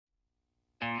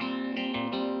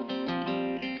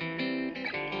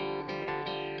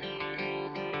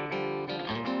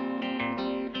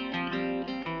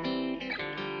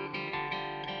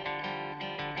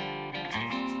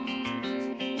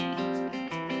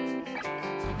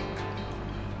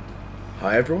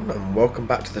Hi everyone and welcome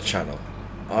back to the channel.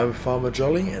 I'm Farmer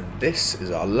Jolly and this is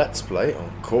our Let's Play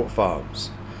on Court Farms.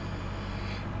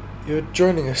 You're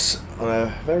joining us on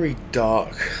a very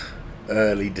dark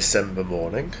early December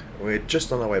morning. We're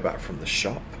just on our way back from the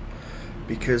shop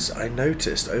because I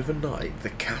noticed overnight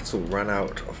the cattle ran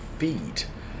out of feed.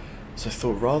 So I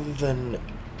thought rather than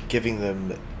giving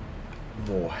them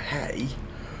more hay,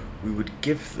 we would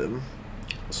give them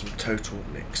some total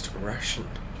mixed ration.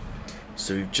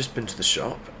 So we've just been to the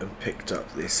shop and picked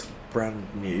up this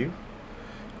brand new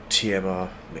TMR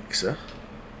mixer.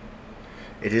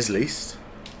 It is leased,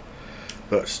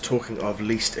 but talking of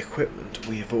leased equipment,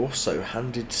 we have also we have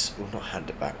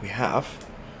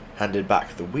handed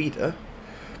back the weeder,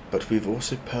 but we've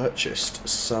also purchased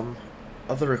some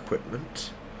other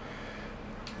equipment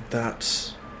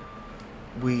that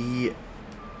we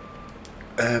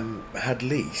had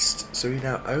leased, so we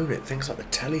now own it. Things like the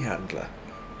telehandler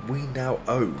we now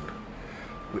own,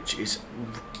 which is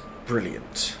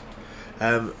brilliant.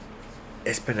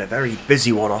 It's been a very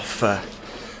busy one off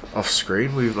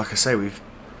screen.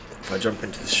 If I jump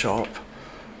into the shop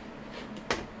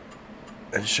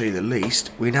and show you the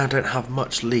leased, we now don't have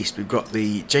much leased. We've got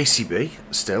the JCB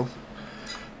still,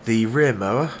 the rear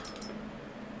mower,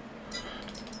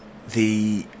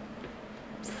 the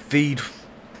feed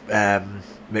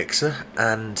mixer,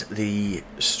 and the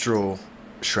straw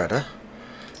shredder,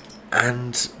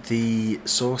 and the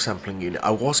soil sampling unit.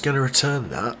 I was going to return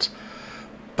that,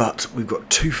 but we've got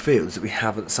two fields that we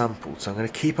haven't sampled, so I'm going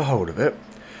to keep a hold of it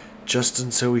just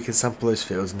until we can sample those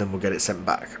fields, and then we'll get it sent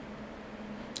back.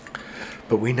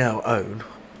 But we now own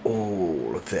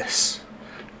all of this.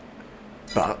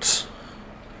 But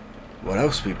the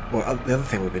other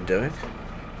thing we've been doing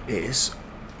is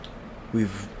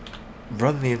we've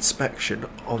run the inspection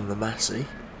on the Massey,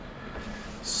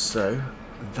 so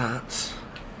that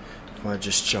if I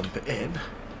just jump it in,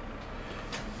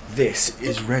 this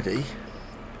is ready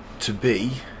to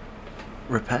be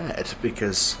repaired,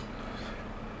 because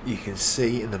you can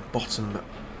see in the bottom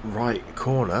right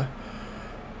corner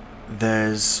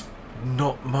there's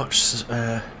not much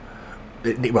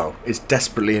it's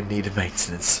desperately in need of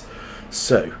maintenance.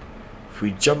 So if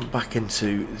we jump back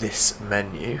into this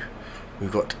menu,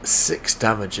 we've got 6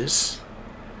 damages,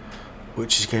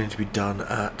 which is going to be done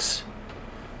at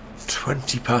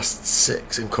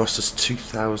 6:20 and cost us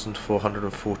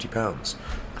 £2,440.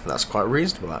 And that's quite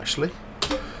reasonable actually,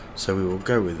 so we will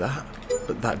go with that.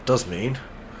 But that does mean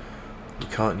we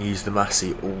can't use the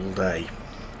Massey all day,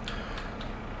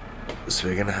 so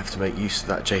we're going to have to make use of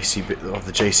that the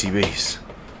JCBs.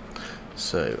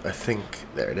 So I think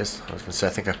there it is. I was going to say, I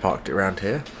think I parked it around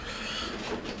here.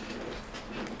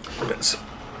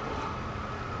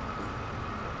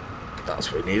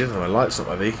 That's what we needed. And my lights, not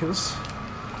my beacons.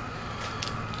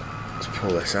 Let's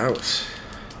pull this out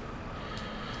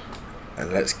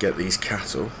and let's get these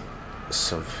cattle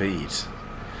some feed.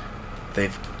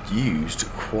 They've used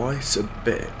quite a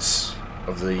bit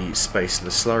of the space in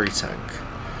the slurry tank,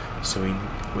 so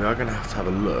we are going to have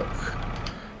a look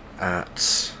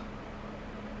at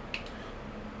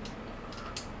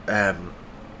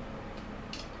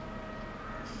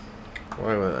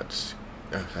why won't that just...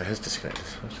 Oh, it has disconnected.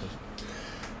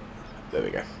 There we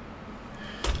go.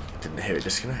 Didn't hear it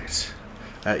disconnect.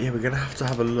 Yeah, we're going to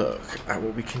have a look at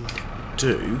what we can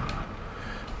do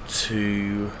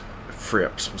to free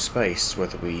up some space,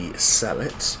 whether we sell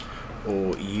it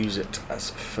or use it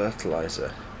as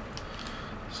fertilizer.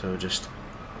 So we'll just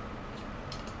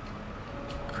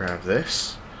grab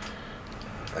this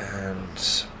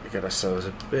and we get ourselves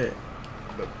in a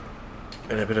bit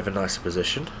of a nicer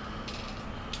position.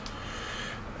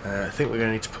 I think we're going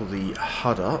to need to pull the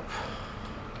HUD up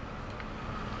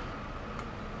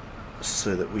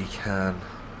so that we can,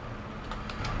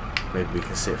 maybe we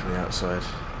can see it from the outside,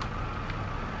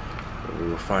 but we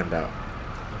will find out.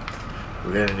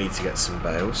 We're going to need to get some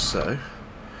bales, so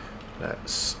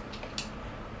let's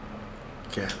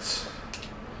get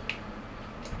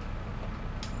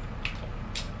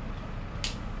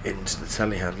into the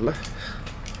telehandler.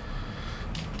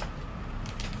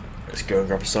 Let's go and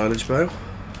grab a silage bale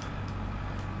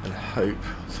and hope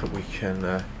that we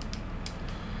can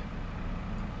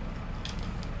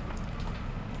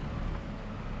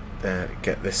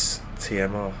get this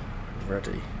TMR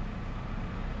ready.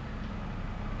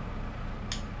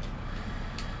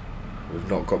 We've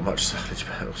not got much silage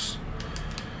bales.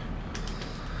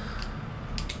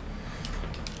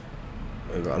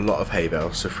 We've got a lot of hay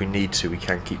bales, so if we need to, we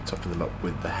can keep topping them up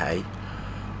with the hay.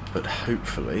 But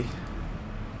hopefully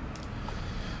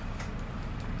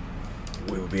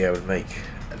we will be able to make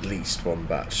at least one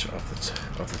batch of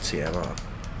the TMR.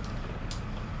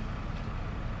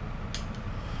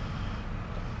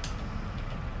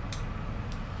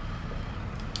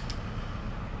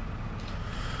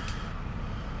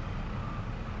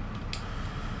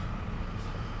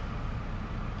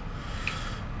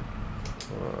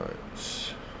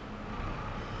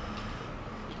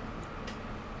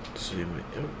 zoom in.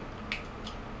 Oh.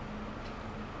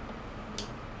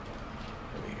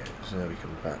 There we go. So now we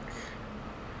can back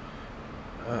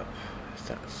up.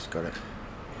 That's got it.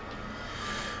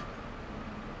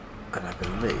 And I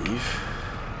believe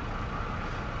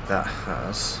that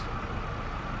has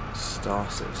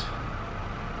started.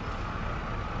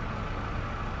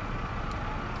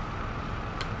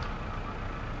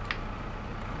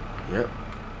 Yep.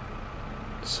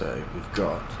 So we've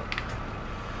got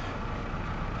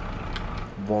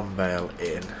one bale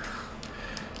in.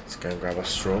 Let's go and grab a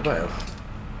straw bale.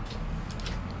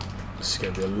 This is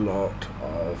going to be a lot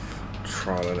of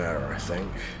trial and error, I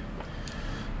think.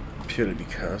 Purely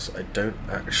because I don't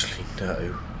actually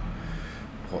know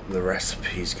what the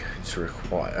recipe is going to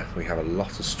require. We have a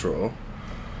lot of straw,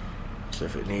 so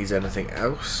if it needs anything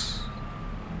else,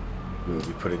 we will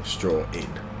be putting straw in.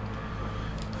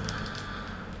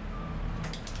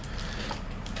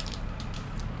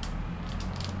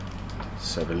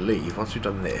 So I believe once we've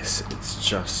done this, it's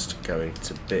just going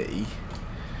to be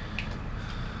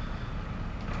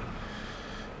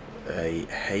a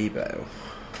hay bale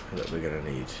that we're going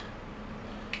to need.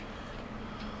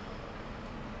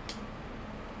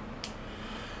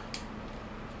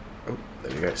 Oh,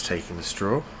 there we go, it's taking the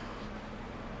straw.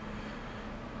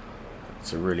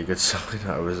 It's a really good sign.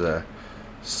 I was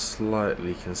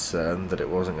slightly concerned that it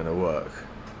wasn't going to work.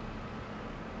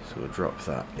 So we'll drop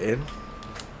that in.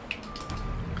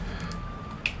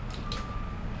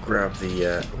 Grab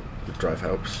the drive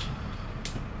helps.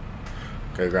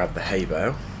 Go grab the hay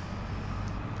bale.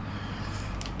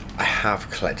 I have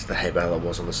collected the hay bale that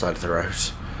was on the side of the road.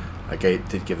 I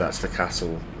did give that to the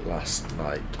castle last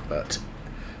night, but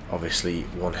obviously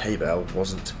one hay bale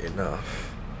wasn't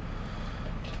enough.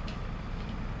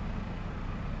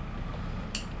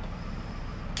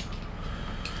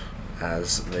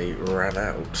 As they ran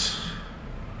out.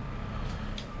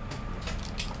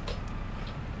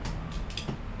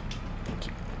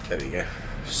 There we go.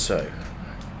 So,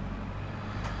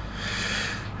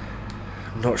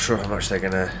 I'm not sure how much they're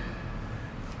going to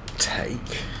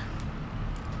take,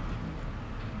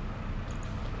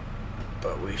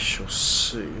 but we shall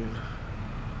soon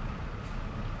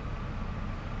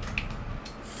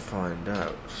find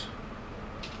out.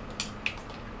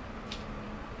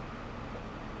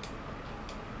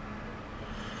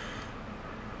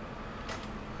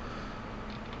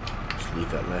 Just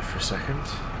leave that there for a second.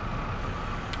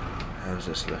 How's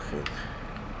this looking?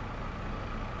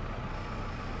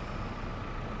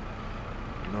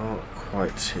 Not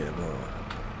quite TMR.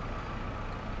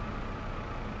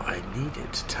 I need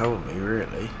it to tell me,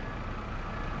 really.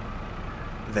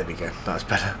 There we go, that's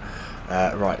better.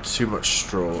 Right, too much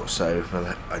straw, so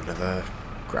another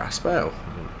grass bale.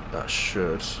 That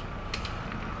should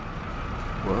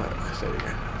work. There we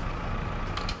go.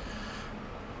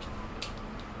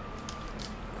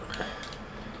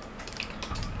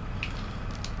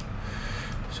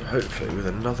 So hopefully with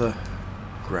another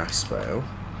grass bale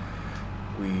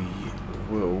we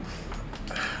will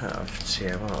have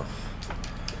TMR.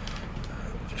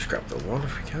 Just grab the one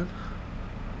if we can.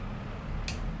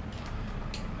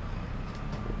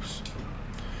 Oops.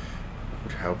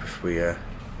 Would help if we there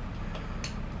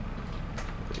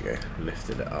you go,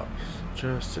 lifted it up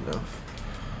just enough.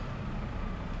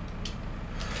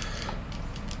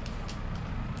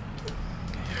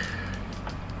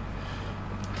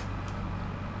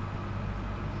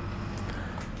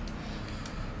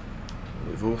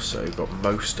 We've also got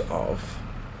most of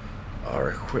our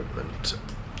equipment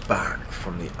back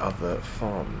from the other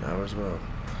farm now as well.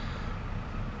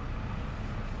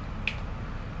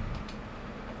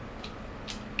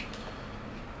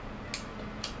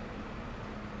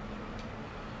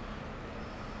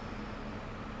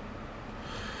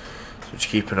 So just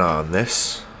keep an eye on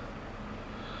this.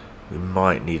 We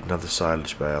might need another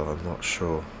silage bale, I'm not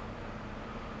sure.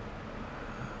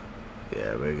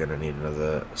 Yeah, we're going to need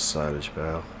another silage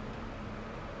bale.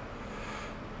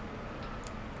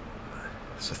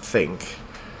 So I think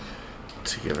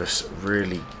to give us a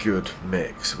really good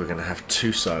mix, we're going to have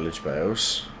 2 silage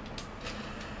bales.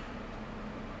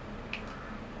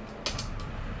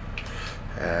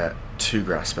 2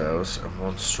 grass bales and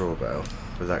 1 straw bale.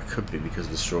 But that could be because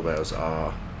the straw bales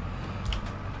are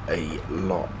a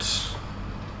lot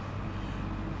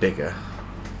bigger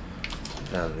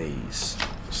than these.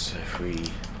 So if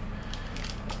we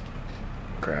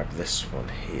grab this one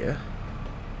here,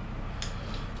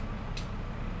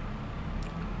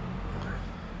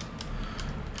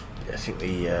 I think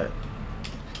the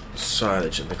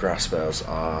silage and the grass bales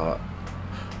are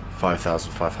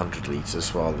 5,500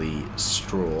 litres, while the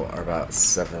straw are about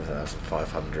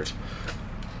 7,500,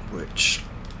 which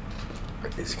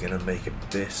is going to make a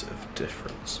bit of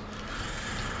difference.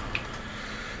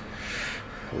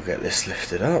 We'll get this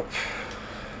lifted up.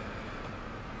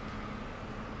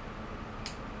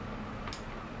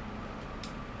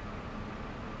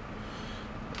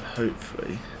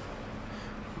 Hopefully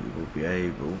we will be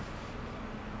able...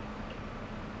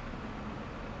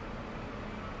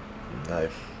 No.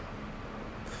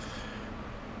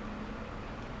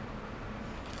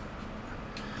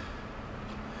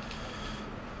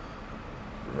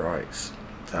 Right,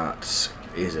 that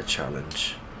is a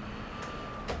challenge.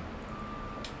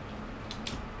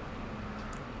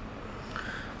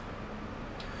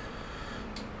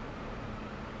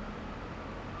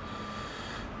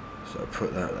 So I'll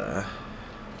put that there.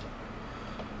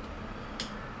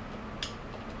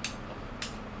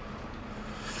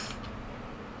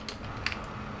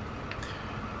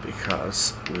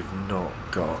 Because we've not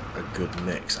got a good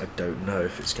mix. I don't know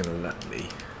if it's going to let me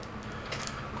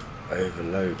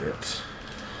overload it.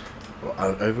 Well,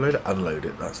 overload it, unload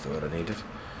it, that's the word I needed.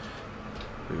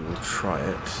 We will try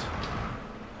it.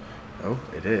 Oh,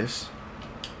 it is.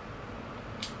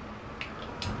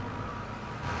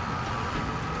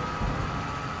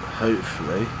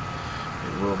 Hopefully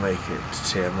it will make it to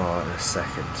TMR in a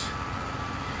second.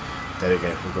 There we go,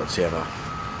 we've got TMR.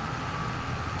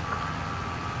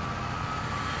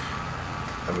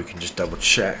 And we can just double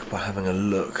check by having a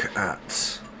look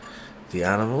at the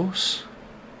animals.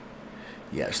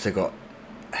 Yes, they've got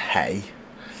hay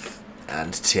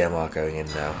and TMR going in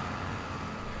now.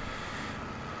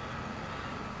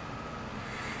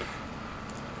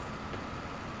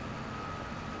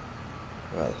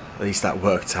 Well, at least that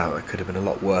worked out. It could have been a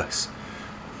lot worse.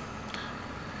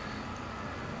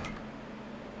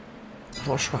 I'm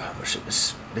not sure how much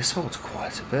this holds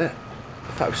quite a bit.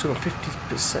 In fact, we still got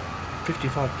 50%,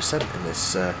 55% in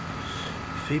this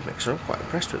feed mixer. I'm quite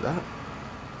impressed with that.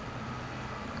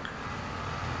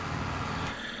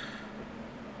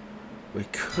 We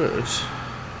could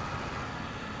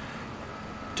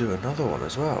do another one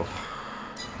as well.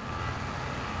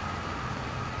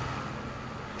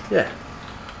 Yeah.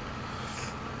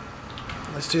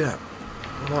 Let's do that.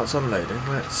 While it's unloading,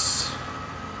 let's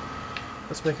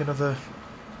make another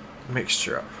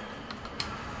mixture up.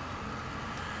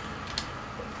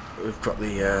 We've got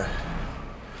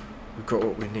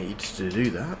what we need to do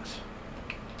that.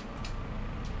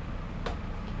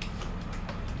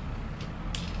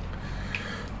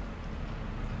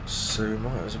 So we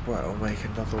might as well make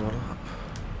another one up.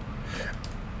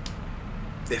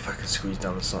 If I can squeeze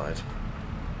down the side.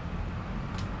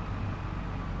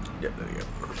 Yep, there we go.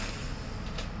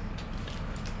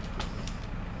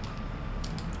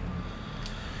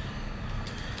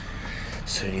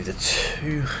 So we need the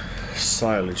 2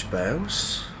 silage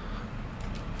bales.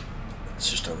 It's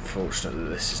just unfortunate that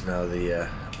this is now the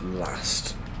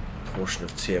last portion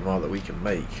of TMR that we can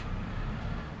make.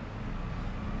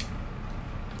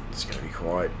 It's going to be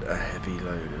quite a heavy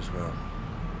load as well.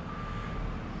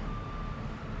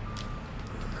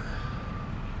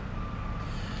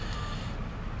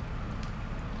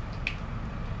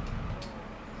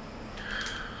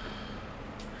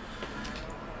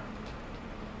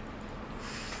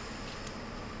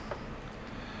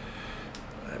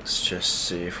 Let's just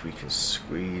see if we can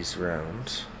squeeze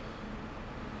round.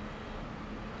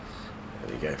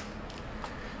 There we go.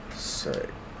 So,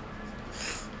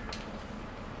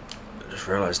 I just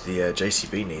realised the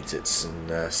JCB needs its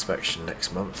inspection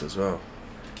next month as well.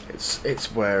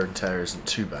 Its wear and tear isn't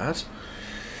too bad,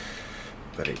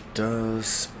 but it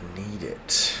does need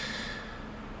it.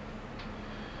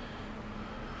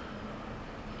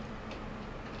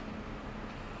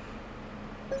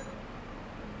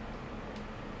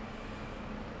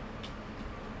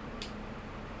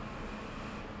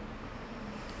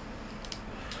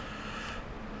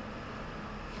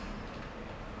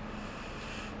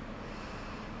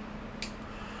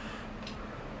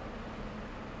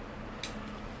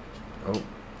 Oh,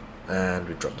 and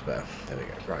we dropped the bell. There we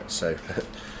go. Right, so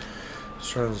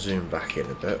let's try and zoom back in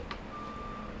a bit.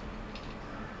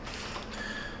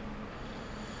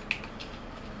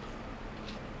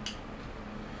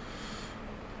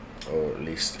 Or at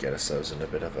least get ourselves in a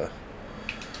bit of a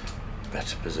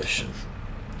better position.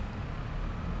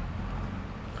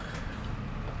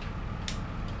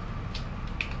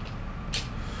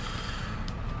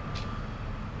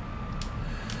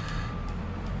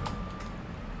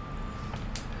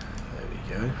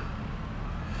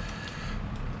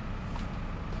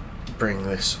 Bring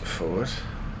this forward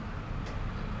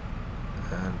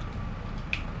and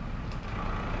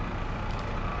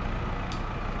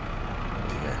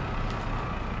there you go.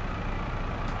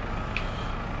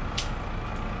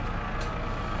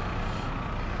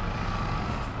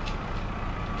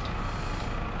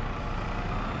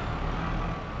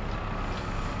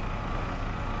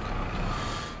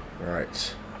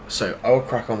 So I'll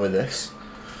crack on with this,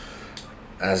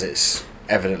 as it's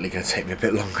evidently going to take me a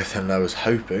bit longer than I was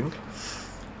hoping,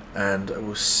 and I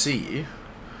will see you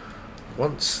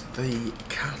once the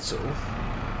cattle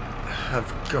have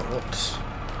got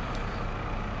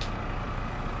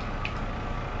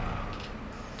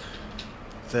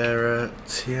their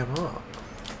TMR.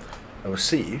 I will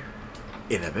see you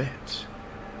in a bit.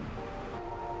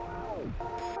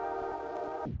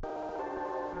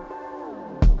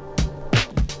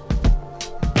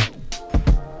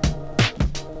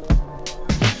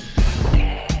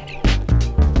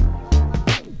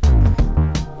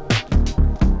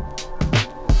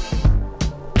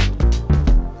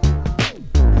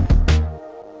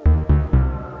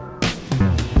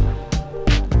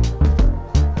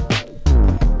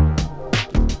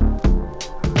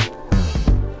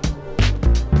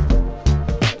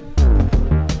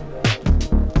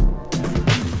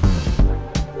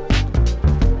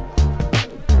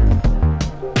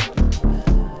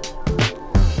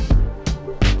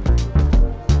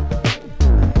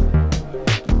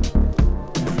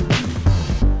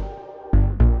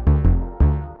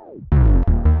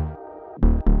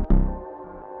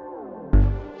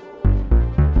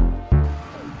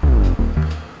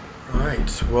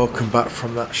 Welcome back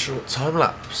from that short time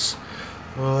lapse.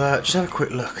 We'll just have a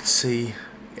quick look and see.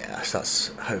 Yes, that's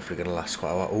hopefully going to last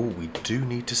quite a while. Oh, we do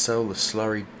need to sell the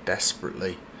slurry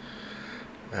desperately.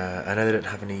 I know they don't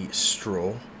have any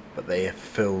straw, but they have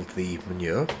filled the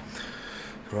manure.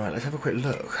 Right, let's have a quick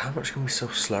look. How much can we sell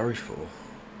slurry for?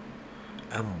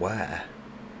 And where?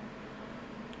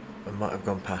 I might have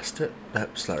gone past it.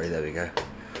 Nope, slurry, there we go.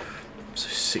 So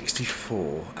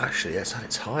 64. Actually, that's at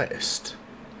its highest.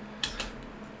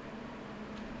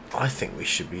 I think we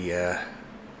should be. I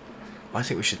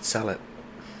think we should sell it.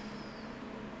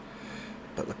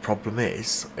 But the problem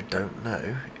is, I don't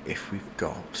know if we've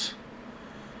got.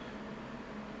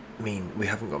 We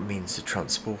haven't got means to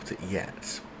transport it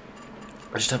yet.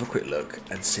 I'll just have a quick look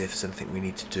and see if there's anything we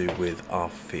need to do with our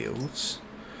fields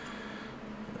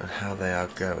and how they are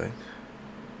going.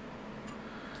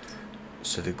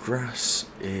 So the grass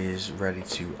is ready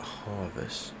to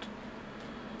harvest.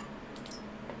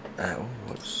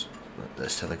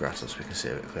 Let's turn the grass on so we can see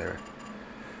a bit clearer.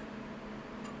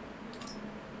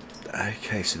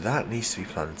 Okay, so that needs to be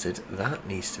planted. That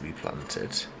needs to be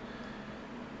planted.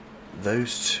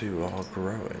 Those two are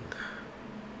growing.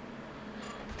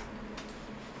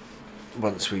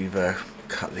 Once we've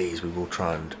cut these, we will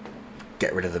try and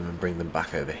get rid of them and bring them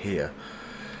back over here.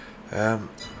 How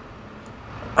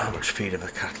much feed have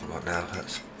the cattle got now?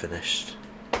 That's finished.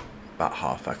 About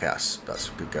half. Okay, that's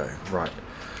good going. Right.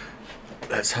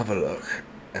 Let's have a look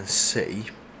and see.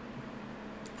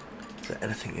 Is there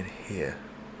anything in here?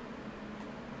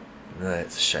 No,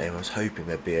 it's a shame. I was hoping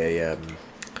there'd be a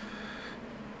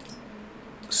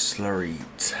slurry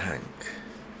tank.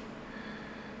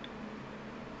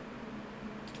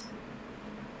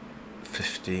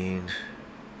 $15,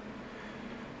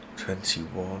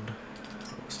 $21.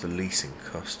 What's the leasing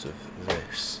cost of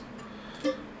this?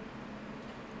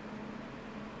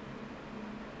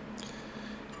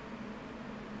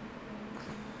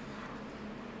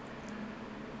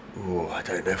 Oh, I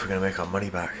don't know if we're going to make our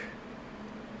money back.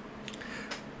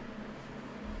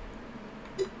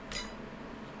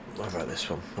 What about this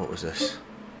one? What was this?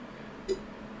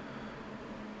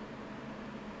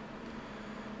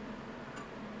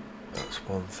 That's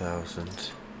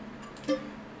 1,000.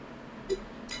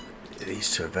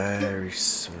 These two are very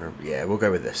similar. Yeah, we'll go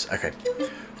with this. Okay.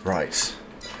 Right.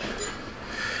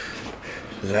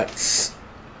 Let's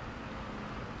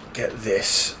get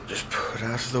this just put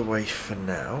out of the way for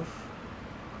now.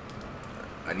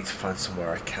 I need to find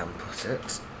somewhere I can put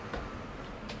it,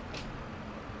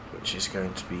 which is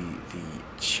going to be the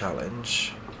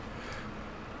challenge.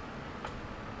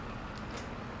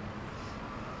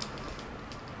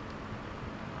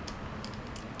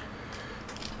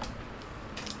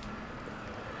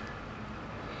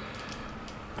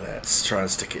 Let's try and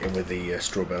stick it in with the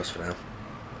straw bales for now.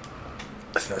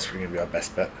 I think that's probably going to be our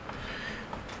best bet.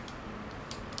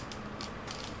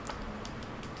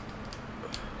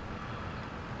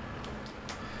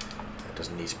 It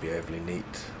doesn't need to be overly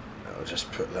neat. I'll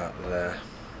just put that there.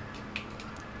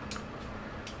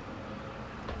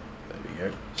 There we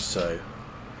go. So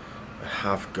I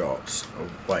have got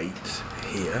a weight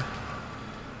here.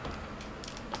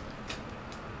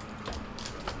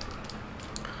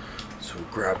 So we'll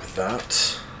grab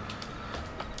that.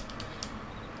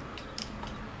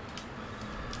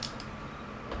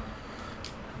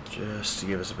 Just to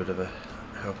give us a bit of a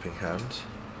helping hand.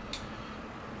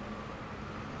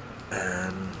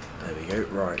 And there we go,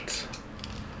 right.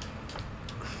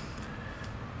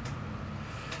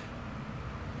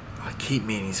 keep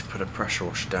meaning to put a pressure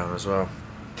washer down as well.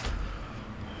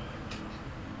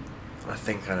 I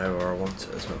think I know where I want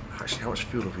it as well. Actually, how much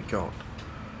fuel have we got?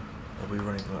 Are we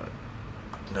running low?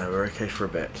 No, we're okay for a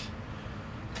bit.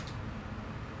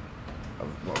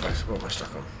 What am I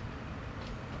stuck on?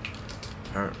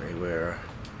 Apparently we're...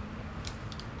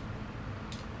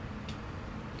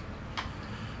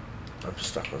 I'm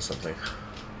stuck on something.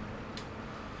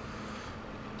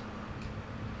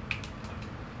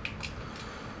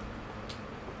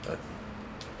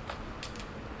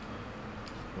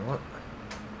 What?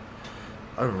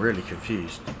 I'm really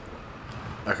confused.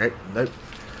 Okay, nope.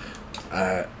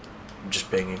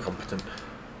 Just being incompetent.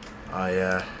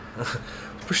 I was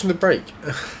pushing the brake.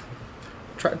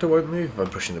 Tractor won't move if I'm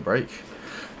pushing the brake.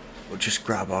 We'll just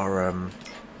grab our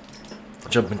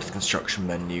jump into the construction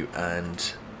menu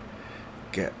and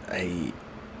get the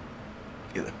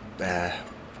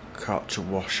cartridge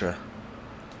washer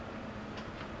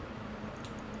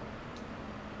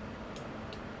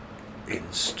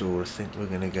installed. I think we're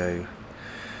going to go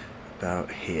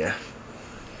about here.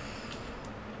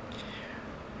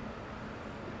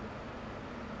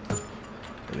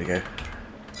 There we go.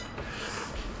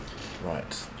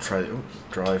 Right, try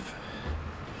drive.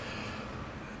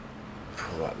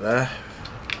 Pull that there.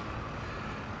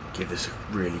 Give this a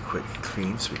really quick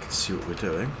clean so we can see what we're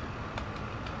doing.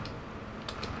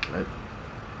 Nope.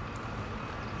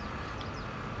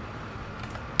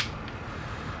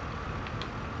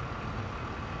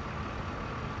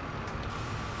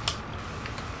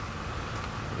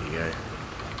 There you go.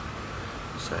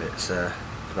 So it's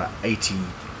about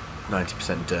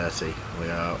 80–90% dirty. We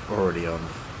are already on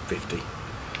 50.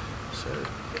 So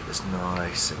get this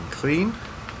nice and clean.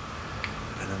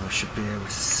 And then we should be able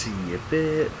to see a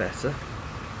bit better.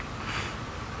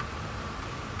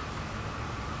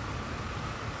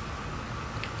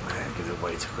 And give the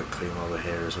weight a quick clean while we're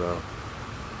here as well.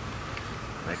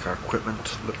 Make our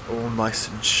equipment look all nice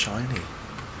and shiny.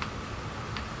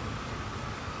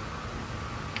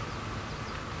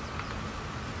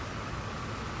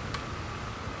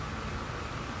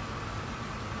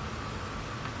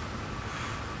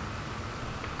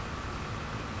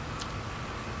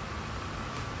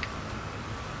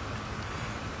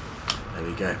 There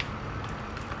we go.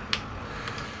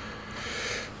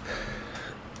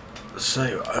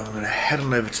 So I'm going to head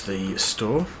on over to the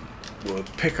store. We'll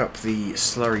pick up the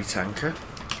slurry tanker.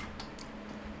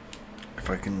 If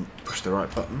I can push the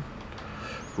right button.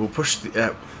 We'll push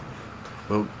the.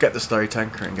 We'll get the slurry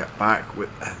tanker and get back with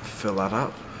and fill that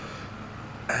up,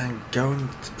 and go and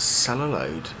sell a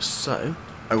load. So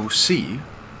I will see you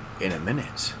in a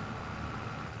minute.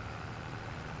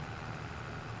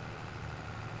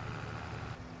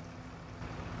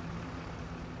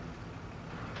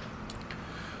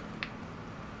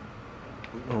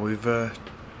 Well, we've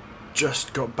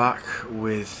just got back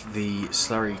with the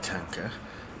slurry tanker,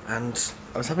 and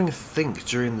I was having a think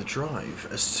during the drive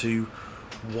as to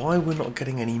why we're not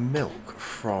getting any milk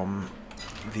from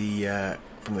the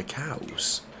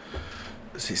cows.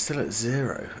 So it's still at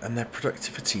 0, and their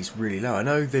productivity is really low. I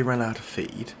know they ran out of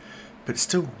feed, but it's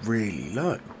still really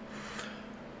low.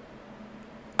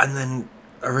 And then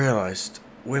I realised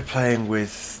we're playing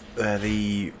with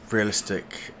the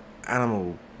realistic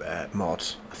animal mod.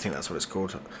 I think that's what it's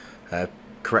called.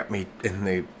 Correct me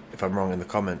if I'm wrong in the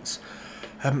comments.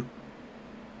 But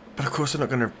of course they're not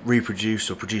going to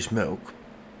reproduce or produce milk,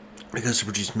 because to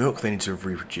produce milk they need to have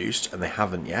reproduced, and they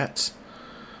haven't yet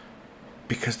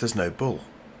because there's no bull.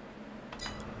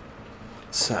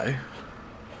 So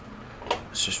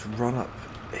let's just run up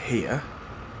here.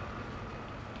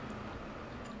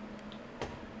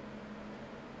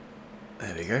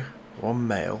 There we go. One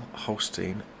male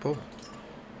Holstein bull.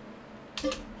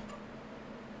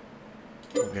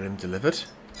 We'll get him delivered.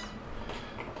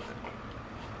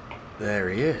 There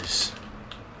he is.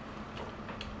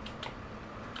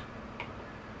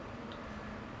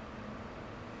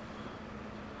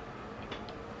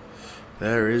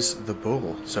 There is the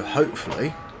bull. So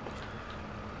hopefully,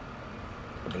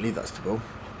 I believe that's the bull.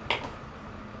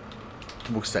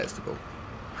 We'll say it's the bull.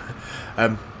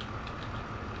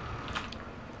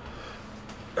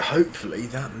 Hopefully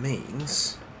that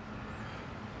means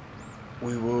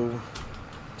we will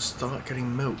start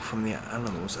getting milk from the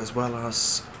animals, as well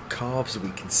as calves that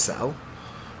we can sell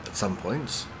at some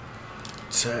point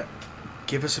to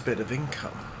give us a bit of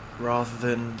income, rather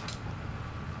than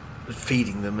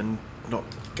feeding them and not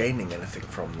gaining anything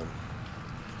from them.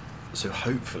 So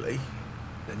hopefully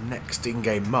the next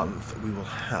in-game month we will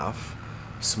have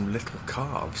some little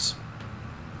calves.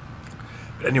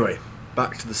 But anyway,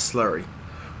 back to the slurry.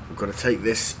 We've got to take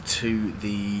this to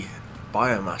the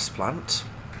biomass plant,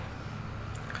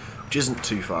 which isn't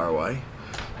too far away,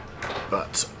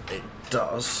 but it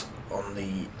does, on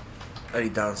the only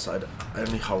downside,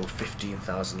 only hold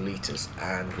 15,000 litres,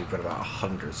 and we've got about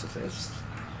 100, so there's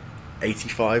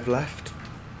 85 left,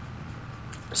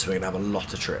 so we're going to have a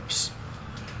lot of trips.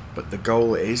 But the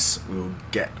goal is we'll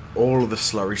get all of the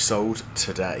slurry sold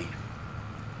today,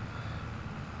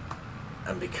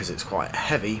 and because it's quite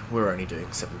heavy, we're only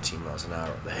doing 17 miles an hour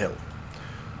up the hill,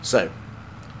 so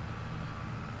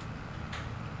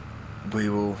we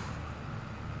will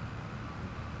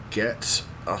get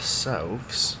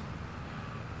ourselves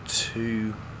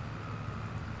to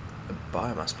the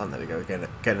biomass plant. There we go,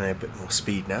 getting a bit more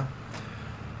speed now.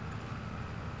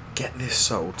 Get this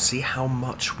sold, see how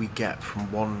much we get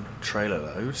from one trailer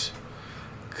load,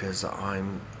 because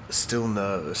I'm still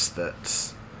nervous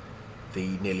that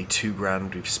the nearly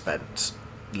 £2,000 we've spent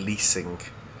leasing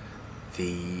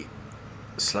the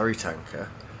slurry tanker,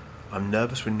 I'm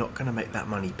nervous we're not going to make that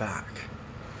money back.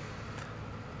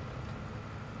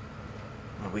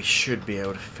 Well, we should be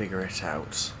able to figure it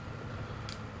out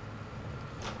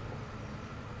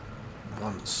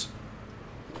once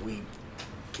we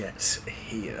get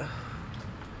here.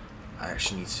 I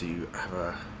actually need to have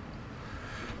a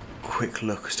quick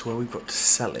look as to where we've got to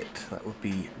sell it. That would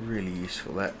be really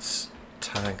useful. Let's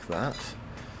tag that.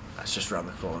 That's just around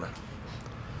the corner.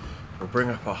 We'll bring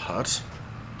up our HUD.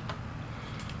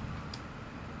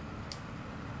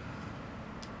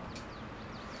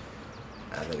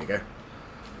 And there we go.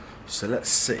 So let's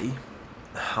see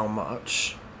how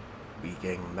much we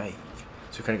can make.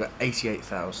 So we've only got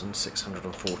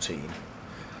 88,614.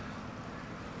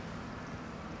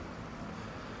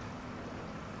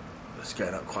 It's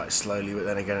going up quite slowly, but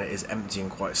then again it is emptying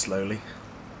quite slowly.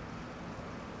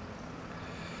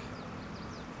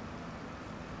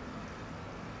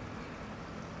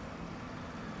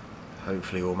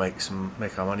 Hopefully we'll make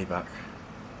our money back.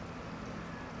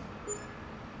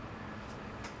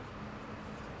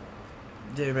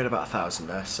 Yeah, we made about 1,000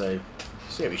 there, so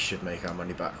yeah, we should make our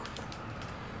money back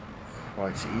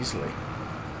quite easily.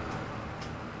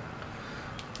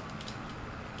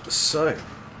 So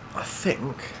I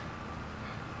think,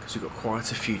 because we've got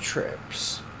quite a few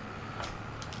trips,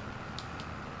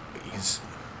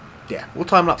 yeah, we'll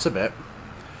time lapse a bit,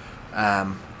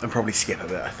 and probably skip a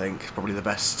bit. I think probably the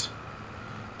best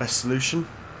solution.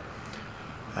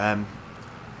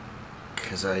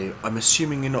 Because I'm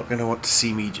assuming you're not going to want to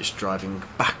see me just driving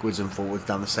backwards and forwards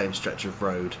down the same stretch of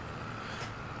road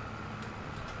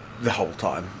the whole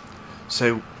time.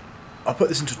 So I'll put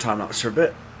this into a time lapse for a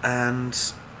bit and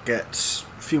get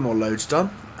a few more loads done,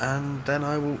 and then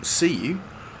I will see you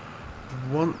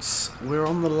once we're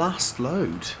on the last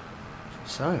load.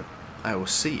 So I will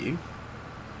see you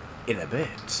in a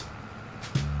bit.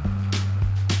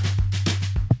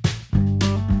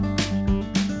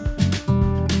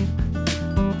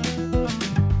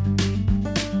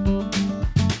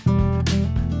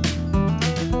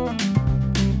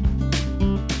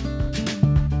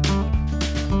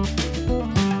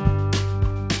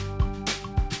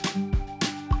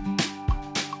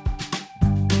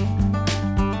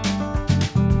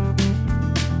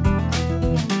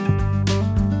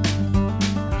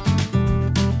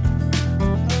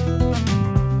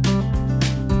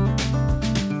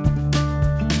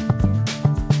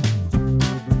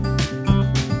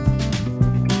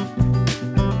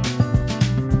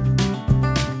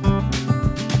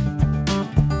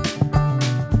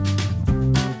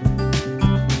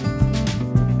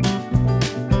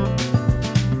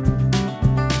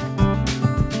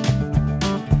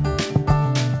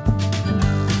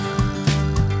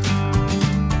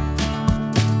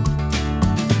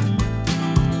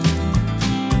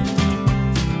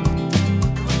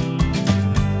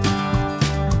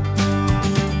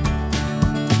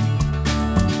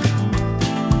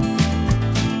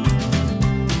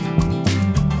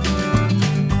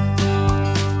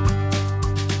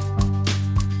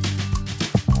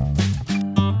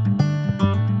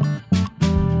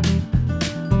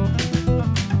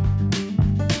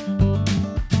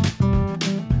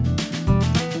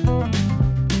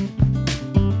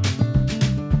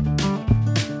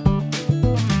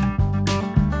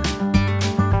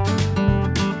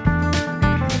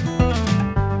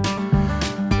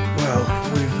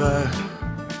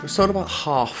 We've sold about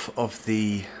half of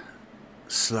the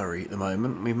slurry at the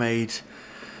moment. We made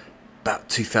about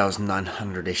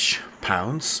 £2,900-ish.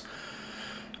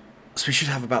 So we should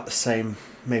have about the same,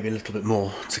 maybe a little bit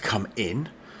more to come in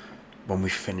when we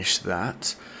finish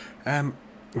that.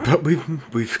 But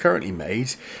we've currently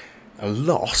made a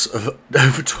loss of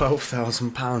over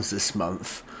 £12,000 this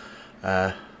month.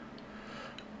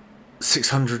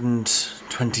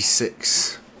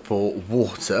 626 for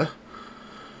water,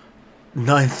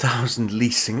 9,000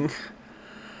 leasing,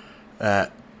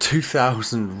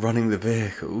 2,000 running the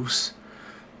vehicles,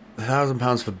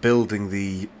 £1,000 for building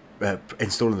the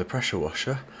installing the pressure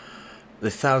washer, the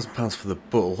 £1,000 for the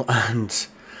bull, and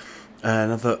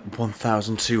another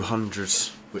 1,200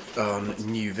 on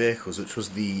new vehicles, which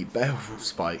was the bale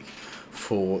spike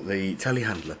for the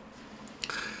telehandler.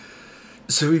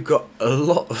 So we've got a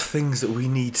lot of things that we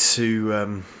need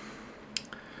to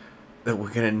that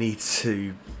we're going to need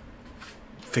to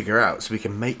figure out so we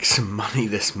can make some money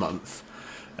this month.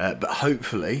 But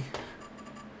hopefully,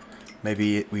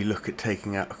 maybe we look at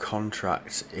taking out a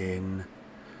contract in.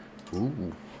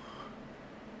 Ooh.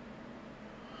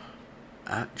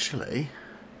 Actually,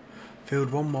 Field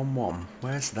 111,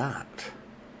 where's that?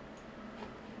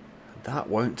 That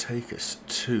won't take us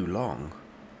too long.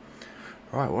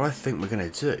 Right, what I think we're going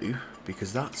to do,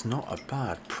 because that's not a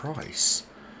bad price,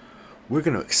 we're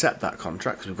going to accept that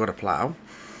contract because we've got a plough,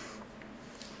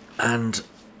 and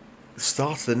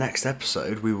start of the next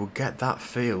episode we will get that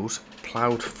field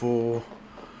ploughed for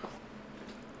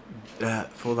that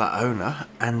owner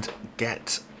and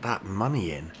get that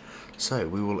money in. So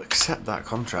we will accept that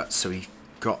contract, so we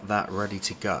got that ready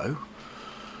to go.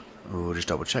 We'll just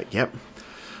double check, yep.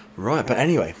 Right, but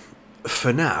anyway,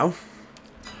 for now,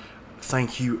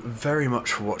 thank you very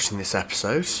much for watching this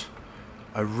episode.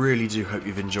 I really do hope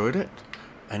you've enjoyed it,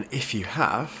 and if you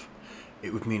have,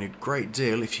 it would mean a great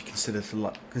deal if you consider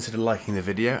liking the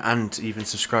video and even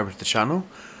subscribing to the channel.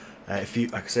 If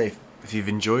you've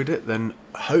enjoyed it, then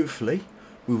hopefully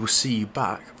we will see you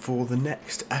back for the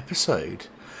next episode.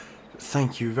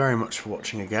 Thank you very much for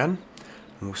watching again,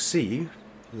 and we'll see you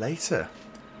later.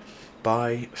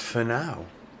 Bye for now.